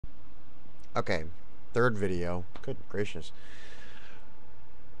Okay, third video. Good gracious.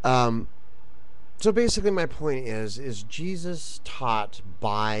 Um, so basically, my point is Jesus taught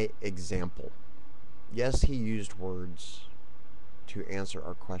by example. Yes, he used words to answer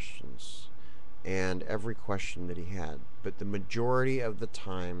our questions and every question that he had, but the majority of the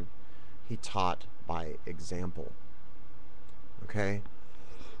time, he taught by example. Okay.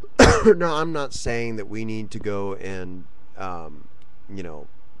 Now, I'm not saying that we need to go and, um, you know,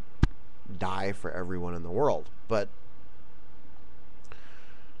 die for everyone in the world, but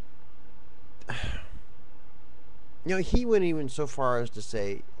he went even so far as to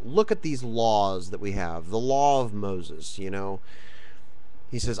say, look at these laws that we have, the law of Moses.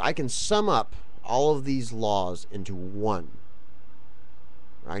 He says, I can sum up all of these laws into one.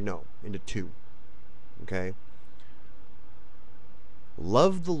 I know, into two. Okay?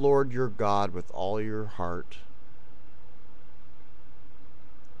 Love the Lord your God with all your heart.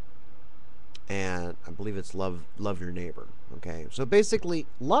 And I believe it's love your neighbor. Okay? So basically,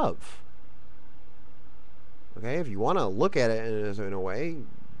 love. Okay? If you want to look at it in a way,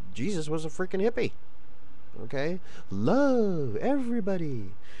 Jesus was a freaking hippie. Okay? Love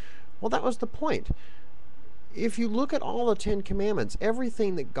everybody. Well, that was the point. If you look at all the 10 Commandments,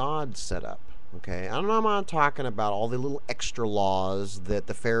 everything that God set up, okay, I'm not talking about all the little extra laws that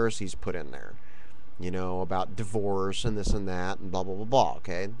the Pharisees put in there, about divorce and this and that and blah, blah, blah, blah,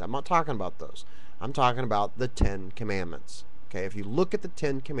 okay? I'm not talking about those. I'm talking about the 10 Commandments, okay? If you look at the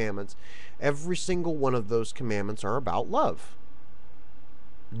 10 Commandments, every single one of those commandments are about love.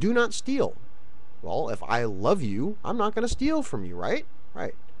 Do not steal. Well, if I love you, I'm not going to steal from you, right?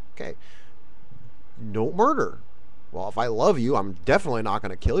 Right. Okay. Don't murder. Well, if I love you, I'm definitely not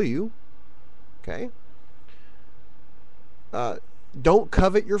going to kill you. Okay? Uh, don't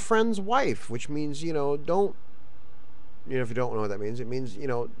covet your friend's wife, which means, don't, if you don't know what that means, it means,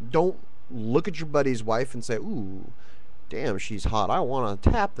 don't look at your buddy's wife and say, ooh, damn, she's hot. I want to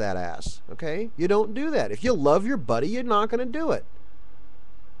tap that ass. Okay? You don't do that. If you love your buddy, you're not going to do it.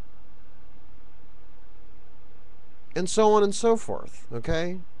 And so on and so forth.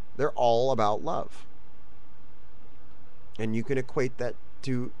 Okay? They're all about love. And you can equate that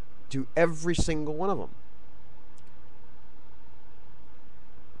to every single one of them.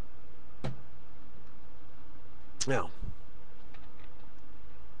 Now,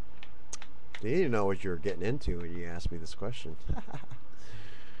 you didn't know what you were getting into when you asked me this question.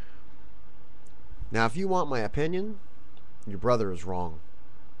 Now, if you want my opinion, your brother is wrong.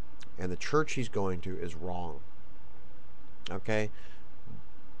 And the church he's going to is wrong. Okay?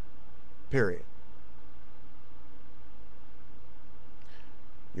 Period.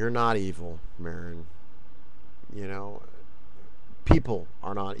 You're not evil, Marin. People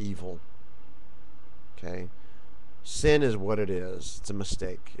are not evil. Okay? Sin is what it is. It's a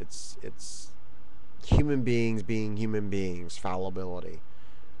mistake. It's human beings being human beings, fallibility.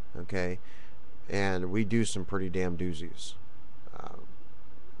 Okay? And we do some pretty damn doozies.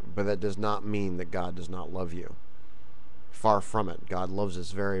 But that does not mean that God does not love you. Far from it. God loves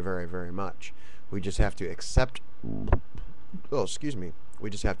us very, very, very much. We just have to accept. Oh, excuse me. We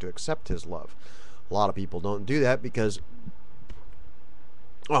just have to accept his love. A lot of people don't do that because,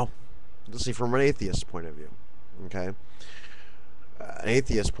 well, let's see, from an atheist point of view. Okay? An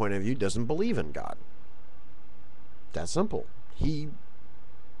atheist point of view doesn't believe in God. That's simple. He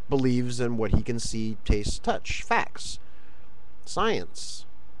believes in what he can see, taste, touch, facts, science.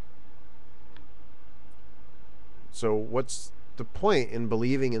 So what's the point in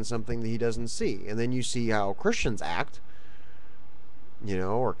believing in something that he doesn't see? And then you see how Christians act,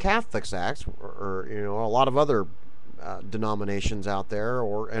 or Catholics act, or a lot of other denominations out there,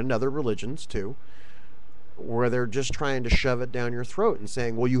 and other religions too, where they're just trying to shove it down your throat and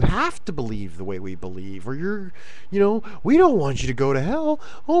saying, well, you have to believe the way we believe, or we don't want you to go to hell.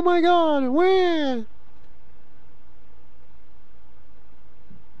 Oh my God, where?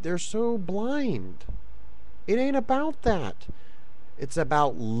 They're so blind. It ain't about that. It's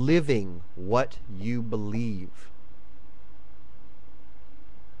about living what you believe.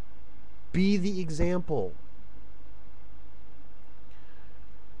 Be the example.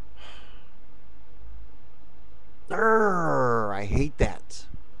 I hate that.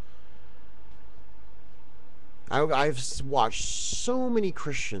 I've watched so many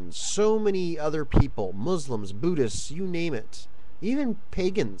Christians, so many other people, Muslims, Buddhists, you name it, even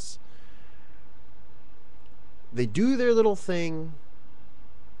pagans. They do their little thing,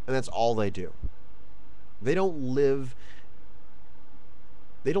 and that's all they do. They don't live.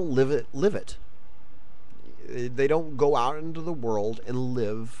 They don't live it. They don't go out into the world and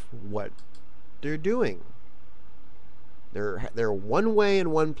live what they're doing. They're one way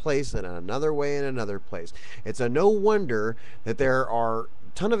in one place and another way in another place. It's a no wonder that there are a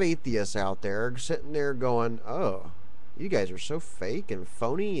ton of atheists out there sitting there going, "Oh, you guys are so fake and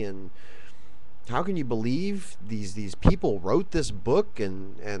phony, and how can you believe these people wrote this book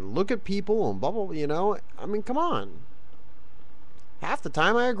and look at people and blah blah." I mean, come on. Half the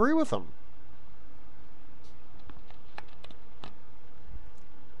time, I agree with them.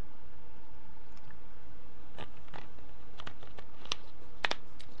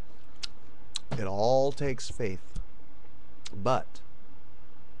 It all takes faith, but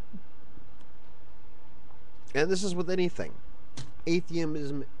and this is with anything,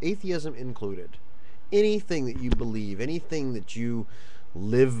 atheism included. Anything that you believe, anything that you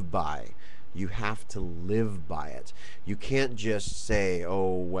live by, you have to live by it. You can't just say,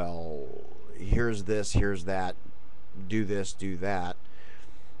 "Oh, well, here's this, here's that, do this, do that."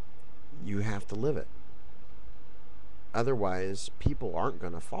 You have to live it. Otherwise, people aren't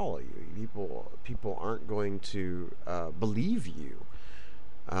going to follow you. People aren't going to believe you,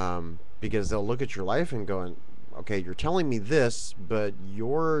 because they'll look at your life and going, "Okay, you're telling me this, but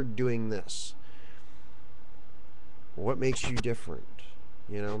you're doing this. What makes you different?"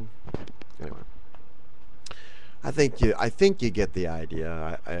 You know. Anyway, I think you get the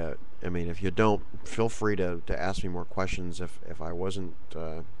idea. I mean, if you don't, feel free to ask me more questions if I wasn't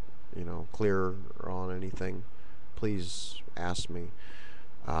clear on anything. Please ask me.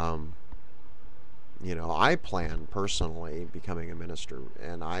 Um, I plan personally becoming a minister,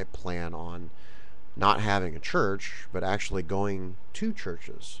 and I plan on not having a church, but actually going to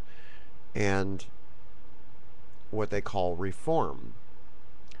churches and what they call reforming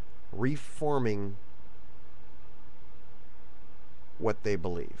what they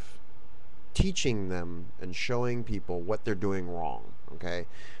believe, teaching them and showing people what they're doing wrong. Okay,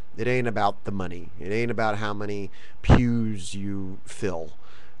 it ain't about the money. It ain't about how many pews you fill,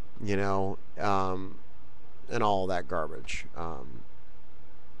 you know, um, and all that garbage. And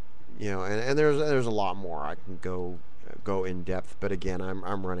there's a lot more I can go in depth, but again,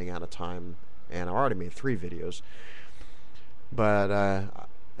 I'm running out of time, and I already made 3 videos. But uh,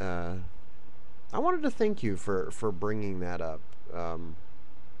 I wanted to thank you for bringing that up.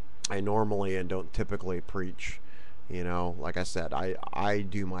 I normally and don't typically preach. Like I said, I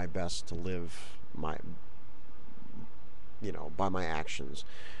do my best to live my by my actions.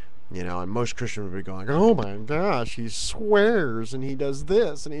 And most Christians would be going, "Oh my gosh, he swears and he does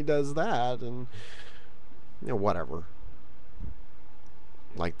this and he does that," and whatever.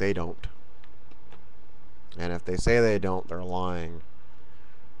 Like they don't. And if they say they don't, they're lying.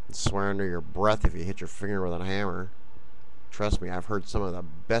 Swear under your breath if you hit your finger with a hammer. Trust me, I've heard some of the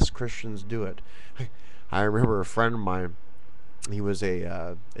best Christians do it. I remember a friend of mine. He was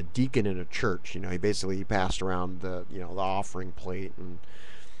a deacon in a church. He passed around the offering plate and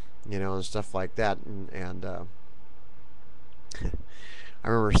stuff like that. And I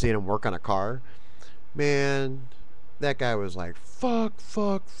remember seeing him work on a car. Man, that guy was like, "Fuck,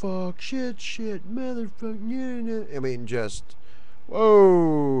 fuck, fuck, shit, shit, motherfucker." I mean, just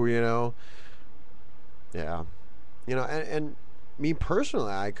whoa. Yeah. And me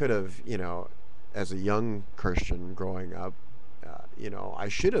personally, I could have, as a young Christian growing up, I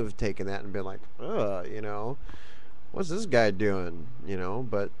should have taken that and been like, what's this guy doing?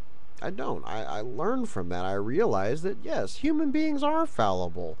 But I don't. I learned from that. I realized that, yes, human beings are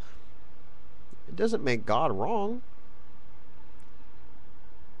fallible. It doesn't make God wrong.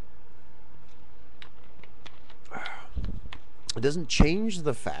 It doesn't change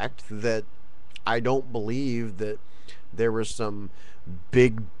the fact that I don't believe that there was some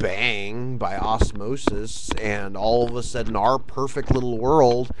big bang by osmosis and all of a sudden our perfect little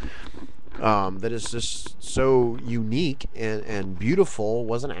world, that is just so unique and beautiful,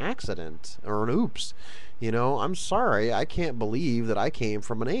 was an accident or an oops. I'm sorry, I can't believe that I came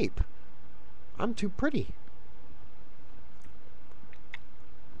from an ape. I'm too pretty.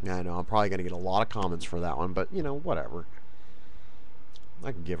 Yeah, I know, I'm probably going to get a lot of comments for that one, but whatever.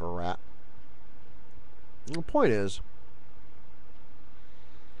 I can give a rat. The point is,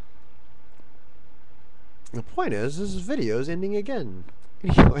 this video is ending again.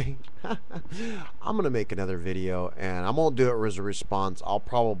 Anyway, I'm going to make another video, and I won't do it as a response. I'll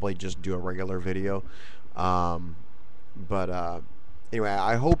probably just do a regular video. But anyway,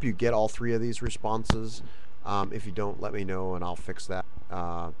 I hope you get all 3 of these responses. If you don't, let me know, and I'll fix that.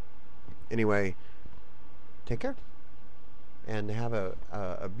 Anyway, take care. And have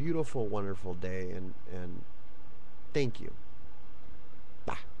a beautiful, wonderful day, and thank you.